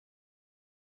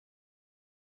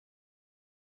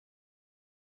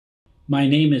My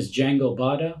name is Django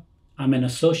Bada. I'm an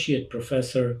associate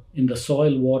professor in the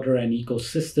Soil, Water, and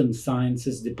Ecosystem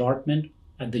Sciences Department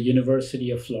at the University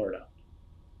of Florida.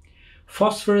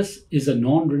 Phosphorus is a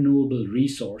non-renewable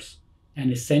resource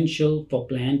and essential for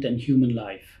plant and human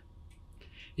life.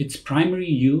 Its primary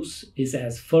use is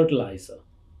as fertilizer,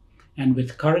 and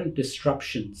with current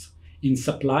disruptions in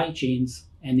supply chains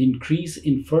and increase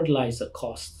in fertilizer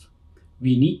costs,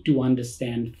 we need to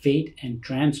understand fate and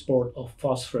transport of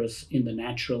phosphorus in the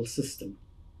natural system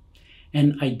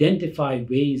and identify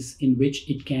ways in which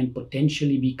it can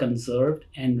potentially be conserved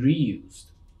and reused.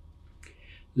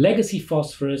 Legacy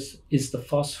phosphorus is the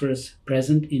phosphorus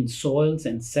present in soils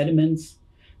and sediments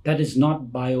that is not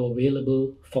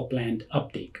bioavailable for plant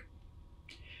uptake.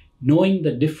 Knowing the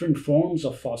different forms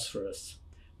of phosphorus,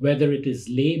 whether it is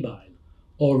labile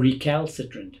or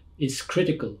recalcitrant, is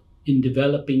critical in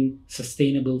developing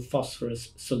sustainable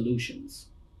phosphorus solutions.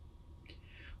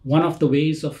 One of the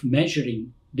ways of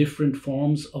measuring different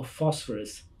forms of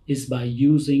phosphorus is by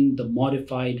using the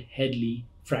modified Hedley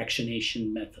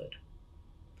fractionation method.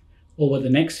 Over the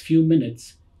next few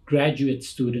minutes, graduate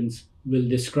students will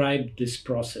describe this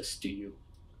process to you.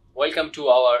 Welcome to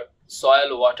our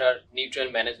Soil, Water,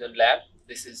 Nutrient Management Lab.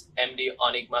 This is MD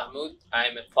Anik Mahmood. I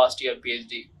am a first year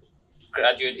PhD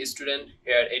graduate student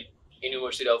here at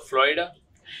University of Florida.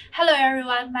 Hello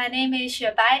everyone, my name is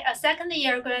Xue Bai, a second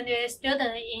year graduate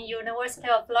student in University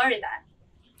of Florida.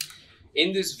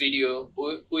 In this video,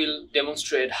 we will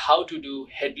demonstrate how to do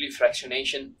Hedley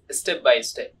fractionation step by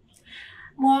step.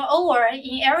 Moreover,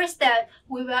 in every step,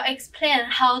 we will explain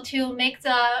how to make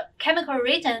the chemical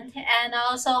reagent and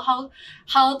also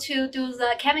how to do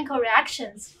the chemical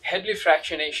reactions. Hedley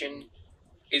fractionation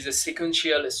is a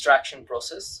sequential extraction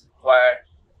process where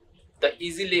the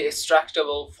easily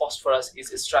extractable phosphorus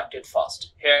is extracted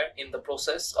first. Here in the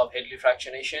process of Hedley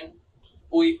fractionation,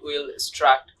 we will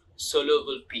extract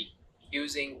soluble P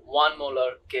using 1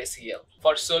 molar KCl.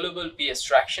 For soluble P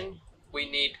extraction, we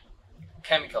need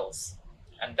chemicals,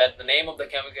 and that the name of the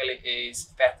chemical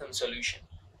is Phthum solution.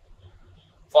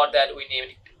 For that, we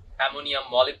need ammonium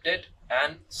molybdate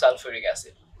and sulfuric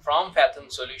acid. From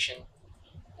Phthum solution,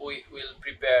 we will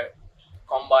prepare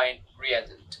combined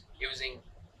reagent using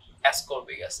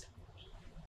ascorbic acid.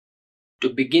 To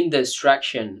begin the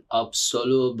extraction of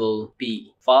soluble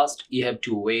P, first you have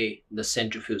to weigh the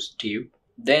centrifuge tube.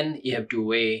 Then you have to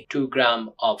weigh 2 grams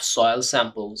of soil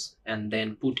samples and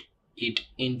then put it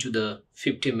into the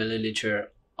 50 milliliter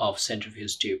of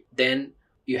centrifuge tube. Then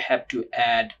you have to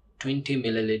add 20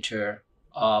 milliliter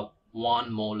of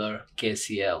 1 molar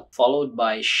KCl, followed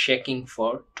by shaking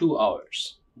for 2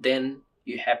 hours. Then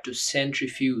you have to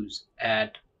centrifuge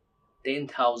at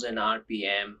 10,000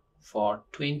 RPM for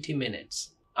 20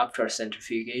 minutes. After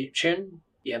centrifugation,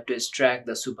 you have to extract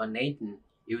the supernatant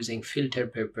using filter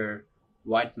paper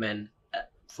Whiteman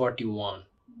 41.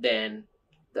 Then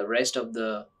the rest of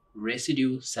the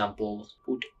residue samples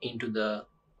put into the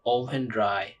oven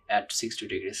dry at 60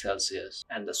 degrees Celsius,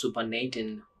 and the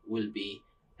supernatant will be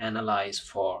analyzed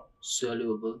for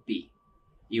soluble P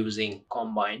using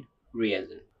combined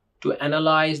reagent. To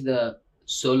analyze the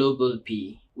soluble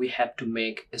P, we have to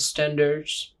make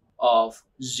standards of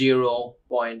 0,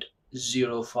 0.05,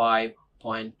 0.25,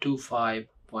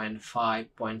 0.5,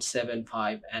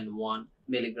 0.75, and 1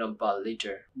 milligram per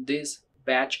liter. This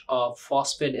batch of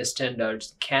phosphate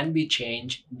standards can be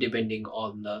changed depending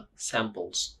on the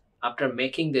samples. After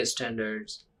making the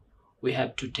standards, we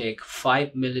have to take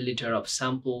 5 milliliter of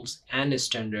samples and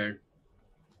standard.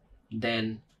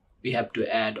 Then we have to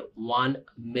add 1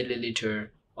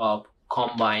 milliliter of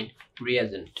combined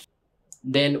reagent.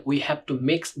 Then we have to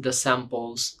mix the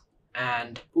samples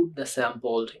and put the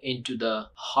samples into the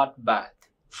hot bath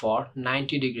for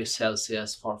 90 degrees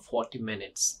Celsius for 40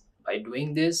 minutes. By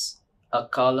doing this, a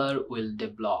color will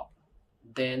develop.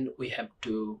 Then we have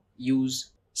to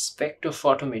use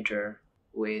spectrophotometer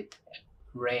with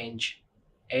range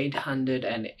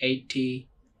 880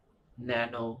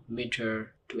 nanometer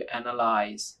to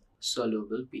analyze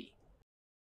soluble P.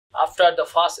 After the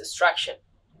first extraction,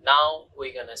 now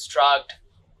we're gonna extract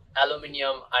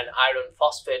aluminium and iron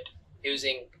phosphate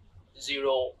using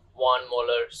 0.1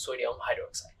 molar sodium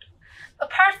hydroxide.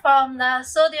 Apart from the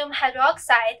sodium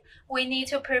hydroxide, we need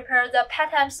to prepare the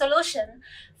Phthum solution.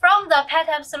 From the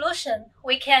Phthum solution,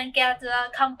 we can get the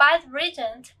combined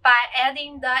reagent by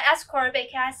adding the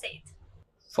ascorbic acid.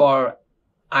 For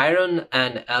iron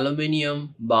and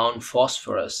aluminium bound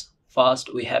phosphorus,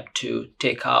 first we have to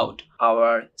take out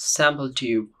our sample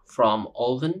tube from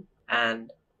oven,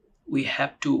 and we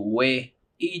have to weigh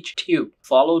each tube,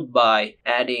 followed by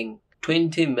adding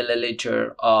 20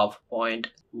 milliliter of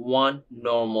 0.1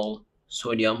 normal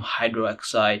sodium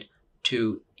hydroxide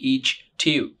to each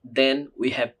tube. Then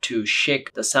we have to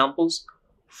shake the samples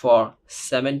for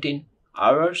 17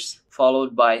 hours,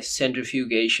 followed by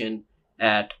centrifugation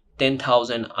at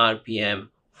 10,000 rpm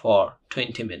for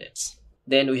 20 minutes.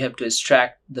 Then we have to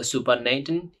extract the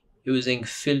supernatant using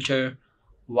filter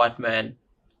Wattman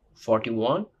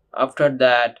 41. After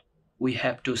that, we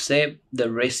have to save the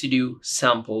residue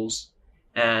samples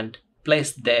and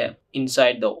place them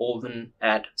inside the oven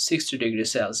at 60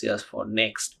 degrees Celsius for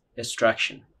next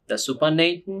extraction. The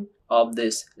supernatant of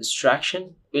this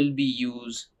extraction will be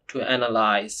used to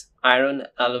analyze iron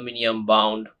aluminum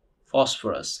bound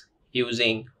phosphorus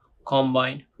using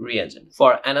combined reagent.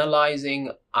 For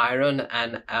analyzing iron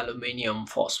and aluminum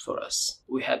phosphorus,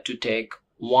 we have to take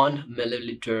 1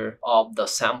 milliliter of the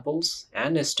samples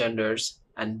and standards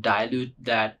and dilute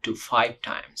that to 5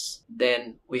 times.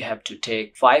 Then we have to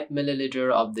take 5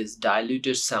 milliliter of these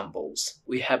diluted samples.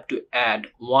 We have to add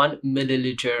 1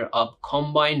 milliliter of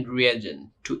combined reagent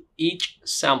to each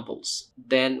samples.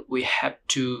 Then we have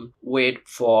to wait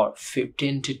for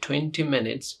 15 to 20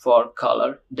 minutes for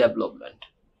color development.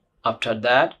 After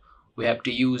that, we have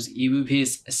to use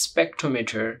UV's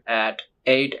spectrometer at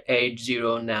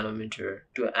 880 nanometer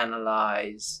to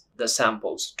analyze the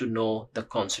samples to know the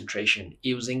concentration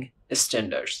using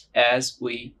standards as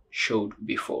we showed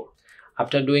before.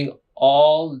 After doing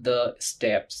all the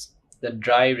steps, the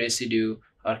dry residue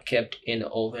are kept in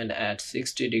oven at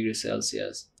 60 degrees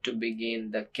Celsius to begin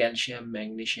the calcium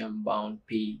magnesium bound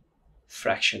P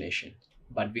fractionation.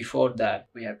 But before that,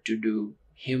 we have to do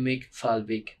humic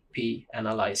fulvic P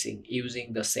analyzing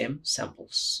using the same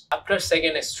samples. After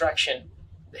second extraction,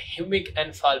 the humic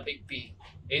and fulvic P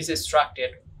is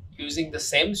extracted using the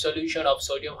same solution of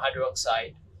sodium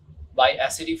hydroxide by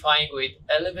acidifying with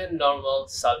 11 normal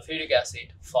sulfuric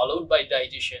acid followed by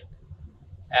digestion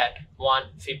at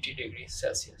 150 degrees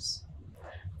Celsius.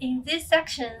 In this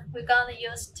section, we're going to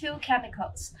use two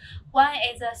chemicals. One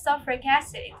is a sulfuric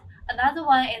acid, another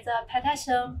one is a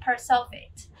potassium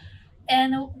persulfate.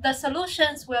 And the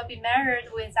solutions will be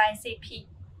measured with ICP.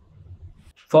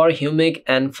 For humic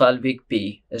and fulvic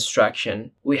P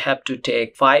extraction, we have to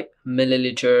take 5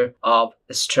 milliliter of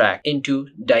extract into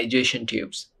digestion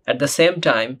tubes. At the same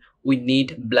time, we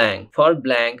need blank. For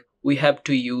blank, we have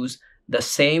to use the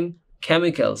same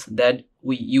chemicals that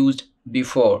we used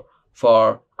before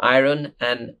for iron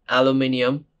and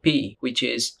aluminum P, which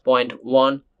is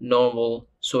 0.1 normal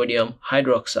sodium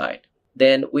hydroxide.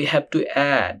 Then we have to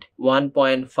add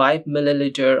 1.5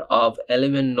 milliliter of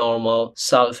element normal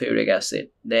sulfuric acid,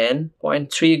 then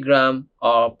 0.3 gram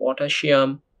of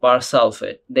potassium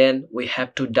persulfate. Then we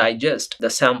have to digest the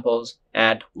samples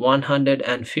at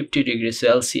 150 degrees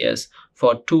Celsius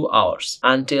for 2 hours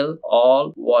until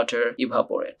all water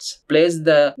evaporates. Place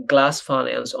the glass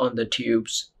funnels on the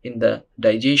tubes in the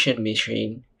digestion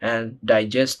machine and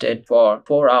digest it for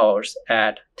 4 hours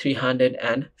at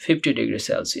 350 degrees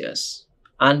Celsius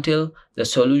until the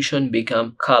solution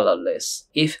becomes colorless.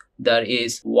 If there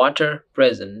is water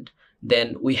present,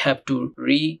 then we have to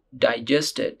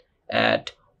re-digest it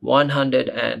at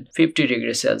 150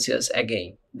 degrees Celsius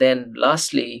again. Then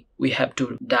lastly, we have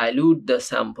to dilute the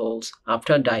samples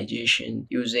after digestion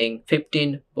using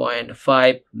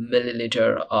 15.5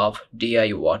 milliliter of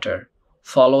DI water,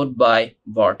 followed by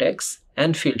vortex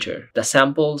and filter. The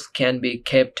samples can be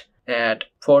kept at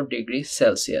 4 degrees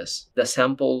Celsius. The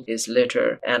sample is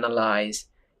later analyzed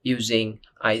using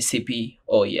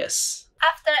ICP-OES.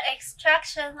 After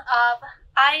extraction of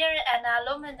iron and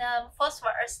aluminum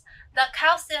phosphorus, the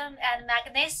calcium and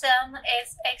magnesium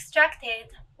is extracted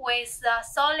with the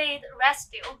solid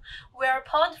residue, where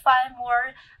 0.5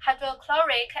 more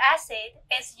hydrochloric acid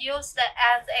is used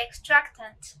as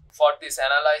extractant. For this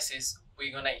analysis,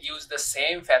 we're gonna use the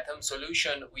same Fathom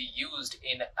solution we used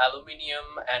in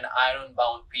aluminum and iron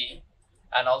bound P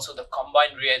and also the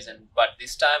combined reagent, but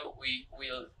this time we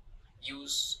will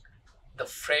use the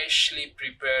freshly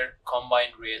prepared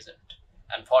combined reagent.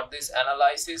 And for this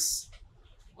analysis,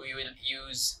 we will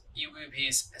use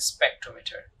UV's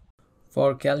spectrometer.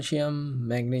 For calcium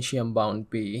magnesium bound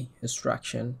P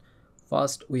extraction,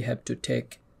 first we have to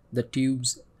take the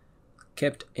tubes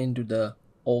kept into the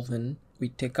oven. We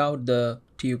take out the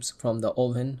tubes from the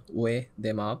oven, weigh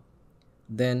them up.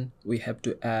 Then we have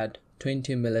to add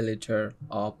 20 milliliter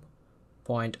of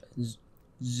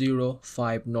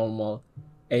 0.05 normal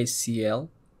HCl,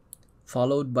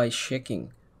 followed by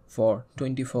shaking for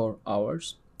 24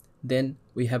 hours. Then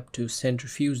we have to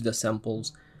centrifuge the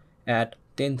samples at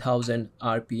 10,000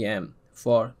 rpm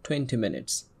for 20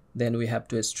 minutes. Then we have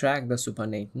to extract the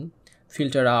supernatant,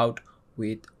 filter out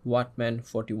with Wattman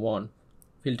 41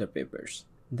 filter papers.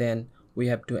 Then we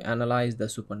have to analyze the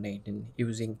supernatant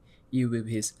using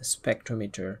UV-Vis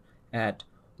spectrometer at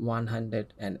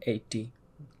 180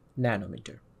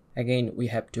 nanometer. Again, we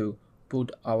have to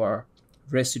put our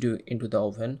residue into the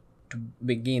oven to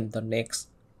begin the next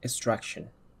extraction.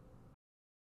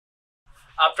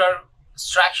 After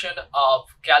extraction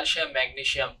of calcium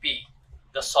magnesium P,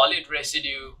 the solid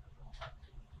residue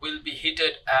will be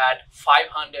heated at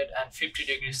 550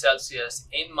 degrees Celsius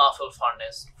in muffle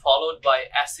furnace, followed by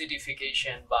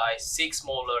acidification by 6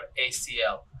 molar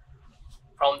HCl.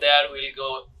 From there,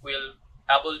 we'll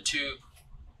able to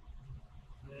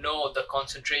know the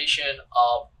concentration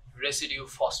of residue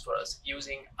phosphorus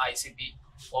using ICP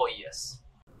OES.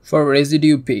 For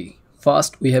residue P,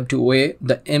 first we have to weigh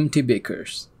the empty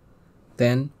beakers.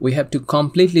 Then we have to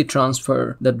completely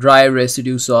transfer the dry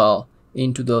residue soil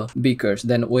into the beakers,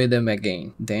 then weigh them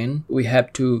again. Then we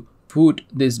have to put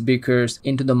these beakers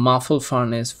into the muffle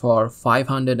furnace for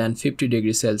 550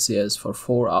 degrees Celsius for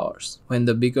 4 hours. When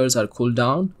the beakers are cooled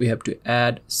down, we have to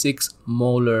add 6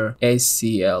 molar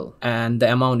HCl and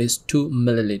the amount is 2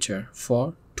 milliliter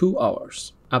for 2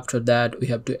 hours. After that, we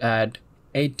have to add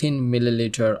 18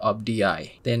 milliliter of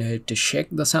DI. Then we have to shake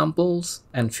the samples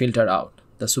and filter out.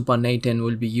 The supernatant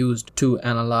will be used to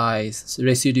analyze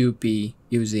residue P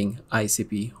using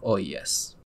ICP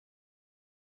OES.